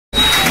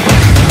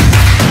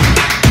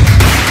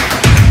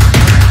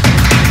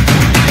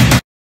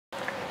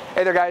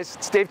Hey there guys,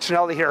 it's Dave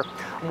Chinelli here.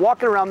 I'm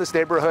walking around this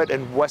neighborhood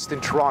in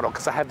Western Toronto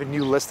because I have a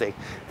new listing.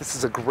 This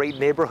is a great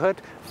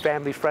neighborhood,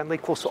 family friendly,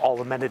 close to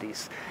all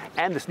amenities.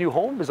 And this new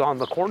home is on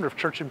the corner of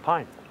Church and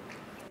Pine.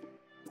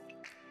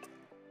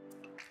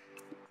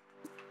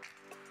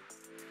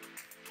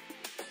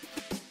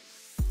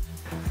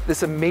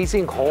 This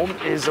amazing home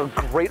is a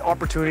great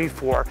opportunity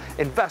for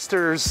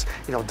investors,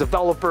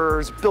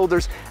 developers,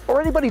 builders, or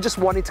anybody just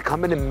wanting to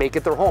come in and make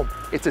it their home.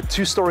 It's a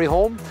 2-story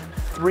home,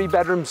 3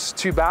 bedrooms,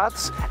 2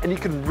 baths, and you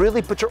can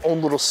really put your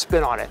own little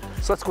spin on it.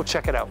 So let's go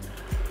check it out.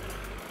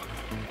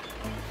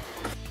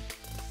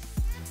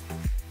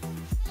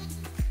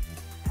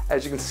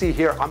 As you can see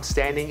here, I'm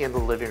standing in the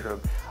living room.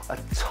 A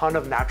ton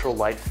of natural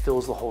light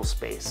fills the whole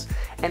space.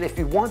 And if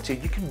you want to,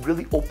 you can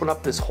really open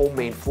up this whole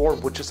main floor,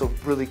 which is a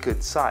really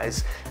good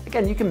size.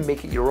 Again, you can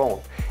make it your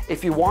own.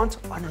 If you want,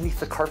 underneath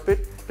the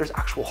carpet, there's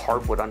actual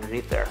hardwood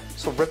underneath there.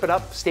 So rip it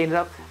up, stain it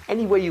up,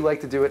 any way you like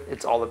to do it,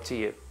 it's all up to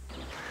you.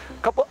 A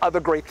couple other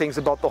great things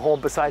about the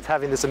home besides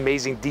having this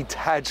amazing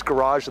detached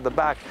garage at the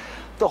back.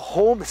 The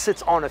home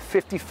sits on a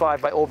 55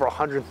 by over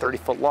 130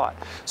 foot lot.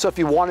 So if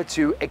you wanted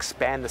to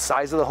expand the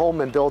size of the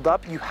home and build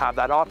up, you have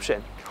that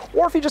option.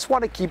 Or if you just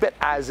want to keep it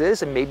as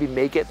is and maybe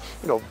make it,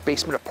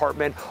 basement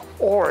apartment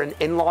or an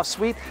in-law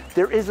suite,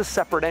 there is a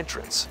separate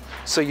entrance.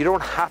 So you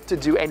don't have to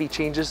do any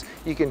changes.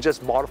 You can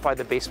just modify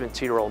the basement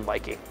to your own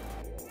liking.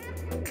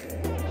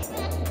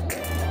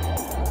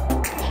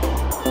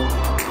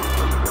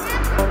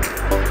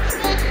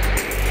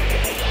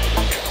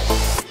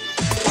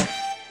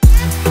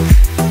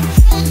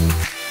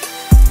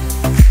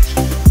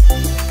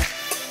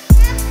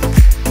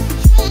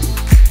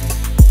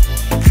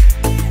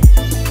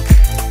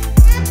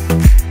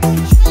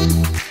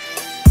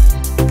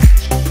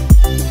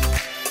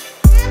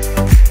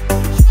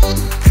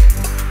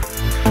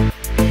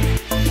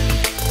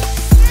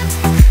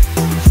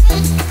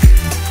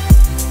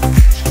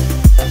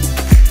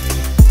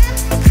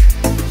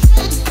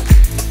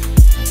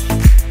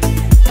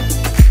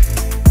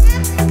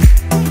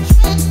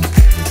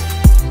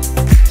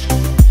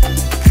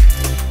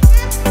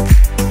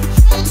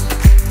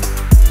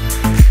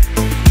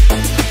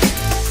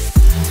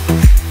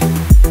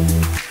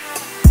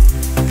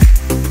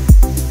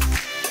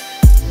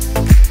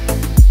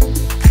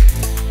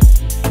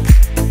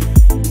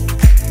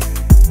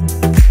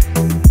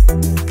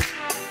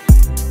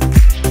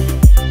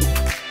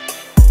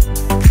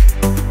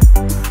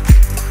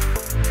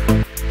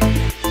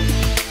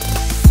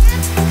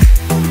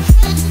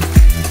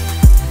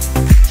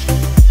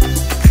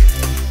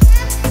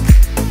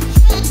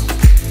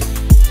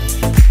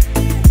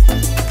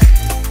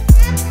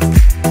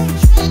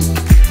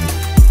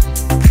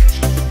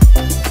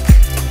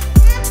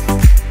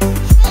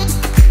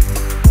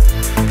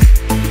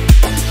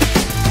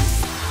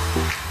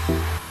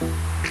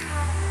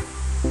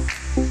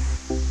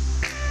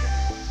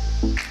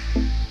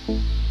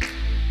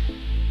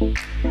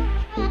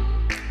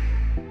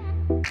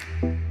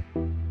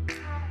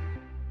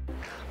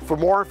 For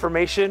more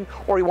information,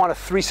 or you want a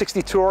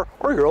 360 tour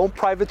or your own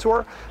private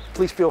tour,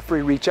 please feel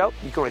free to reach out.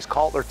 You can always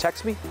call or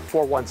text me,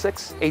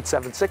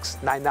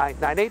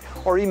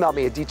 416-876-9998, or email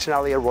me at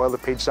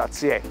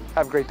dchinelli@royallepage.ca.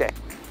 Have a great day.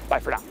 Bye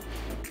for now.